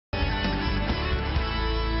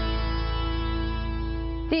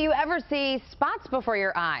Do you ever see spots before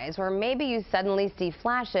your eyes, or maybe you suddenly see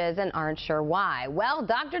flashes and aren't sure why? Well,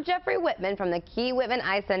 Dr. Jeffrey Whitman from the Key-Whitman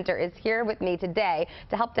Eye Center is here with me today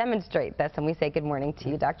to help demonstrate this, and we say good morning to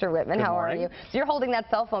you, Dr. Whitman. How are you? So you're holding that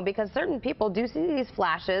cell phone because certain people do see these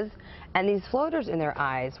flashes and these floaters in their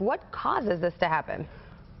eyes. What causes this to happen?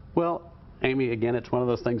 Well, Amy, again, it's one of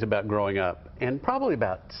those things about growing up, and probably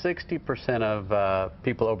about 60% of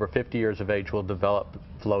people over 50 years of age will develop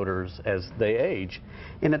floaters as they age,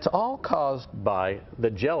 and it's all caused by the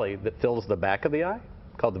jelly that fills the back of the eye,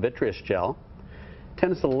 called the vitreous gel.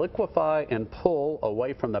 Tends to liquefy and pull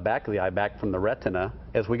away from the back of the eye, back from the retina,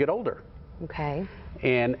 as we get older. Okay.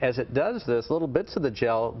 And as it does this, little bits of the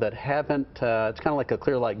gel that haven't, it's kind of like a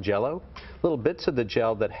clear like Jell-O, little bits of the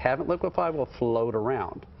gel that haven't liquefied will float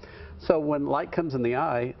around. So when light comes in the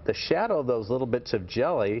eye, the shadow of those little bits of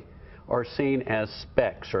jelly are seen as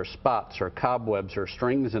specks or spots or cobwebs or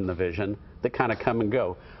strings in the vision that kind of come and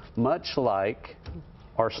go, much like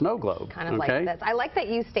our snow globe. Kind of like this. I like that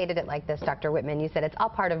you stated it like this, Dr. Whitman. You said it's all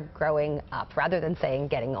part of growing up rather than saying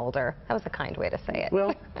getting older. That was a kind way to say it.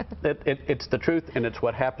 Well, it's the truth, and it's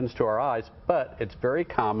what happens to our eyes, but it's very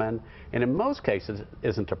common, and in most cases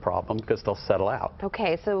isn't a problem because they'll settle out.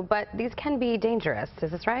 Okay, so but these can be dangerous.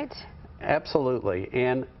 Is this right? Absolutely.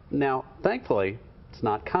 And now, thankfully, it's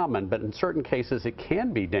not common, but in certain cases it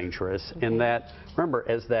can be dangerous in that, remember,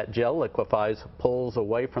 as that gel liquefies, pulls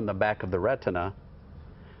away from the back of the retina,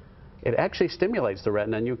 it actually stimulates the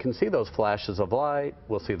retina, and you can see those flashes of light.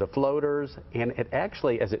 We'll see the floaters, and it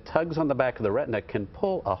actually, as it tugs on the back of the retina, can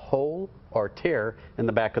pull a hole or tear in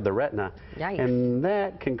the back of the retina. Yikes. And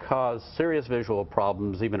that can cause serious visual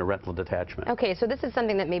problems, even a retinal detachment. Okay, so this is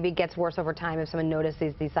something that maybe gets worse over time if someone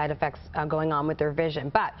notices these side effects going on with their vision.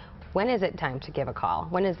 But when is it time to give a call?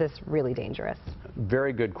 When is this really dangerous?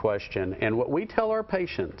 Very good question. And what we tell our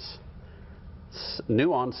patients,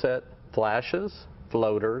 new onset flashes,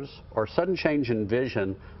 floaters, or sudden change in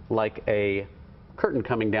vision, like a curtain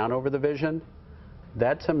coming down over the vision,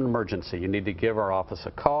 that's an emergency. You need to give our office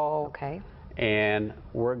a call. Okay. And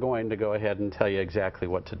we're going to go ahead and tell you exactly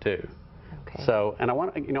what to do. Okay. So, and I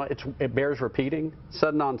want to, it bears repeating.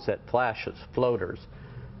 Sudden onset, flashes, floaters,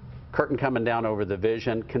 curtain coming down over the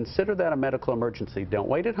vision. Consider that a medical emergency. Don't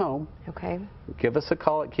wait at home. Okay. Give us a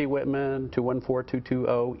call at Key-Whitman,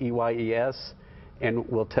 214-220-EYES. And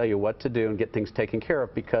we'll tell you what to do and get things taken care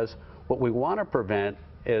of, because what we want to prevent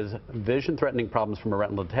is vision-threatening problems from a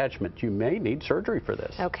retinal detachment. You may need surgery for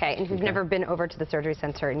this. Okay, and if you've never been over to the surgery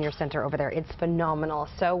center in your center over there, it's phenomenal.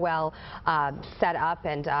 So well set up,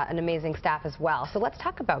 and an amazing staff as well. So let's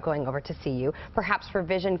talk about going over to see you, perhaps for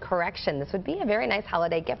vision correction. This would be a very nice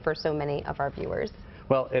holiday gift for so many of our viewers.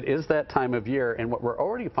 Well, it is that time of year, and what we're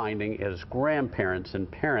already finding is grandparents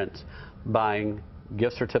and parents buying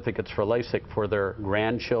gift certificates for LASIK for their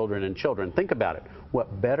grandchildren and children. Think about it.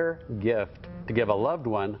 What better gift to give a loved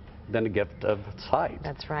one than a gift of sight?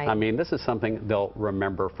 That's right. I mean, this is something they'll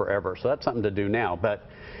remember forever. So that's something to do now. But,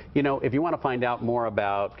 if you want to find out more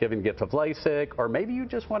about giving a gift of LASIK, or maybe you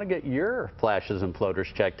just want to get your flashes and floaters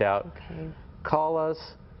checked out, call us.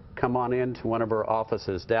 Come on in to one of our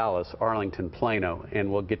offices, Dallas, Arlington, Plano,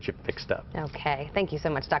 and we'll get you fixed up. Okay. Thank you so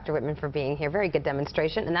much, Dr. Whitman, for being here. Very good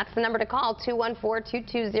demonstration. And that's the number to call,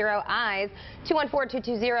 214-220-EYES,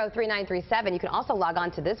 214-220-3937. You can also log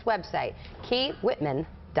on to this website,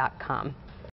 keywhitman.com.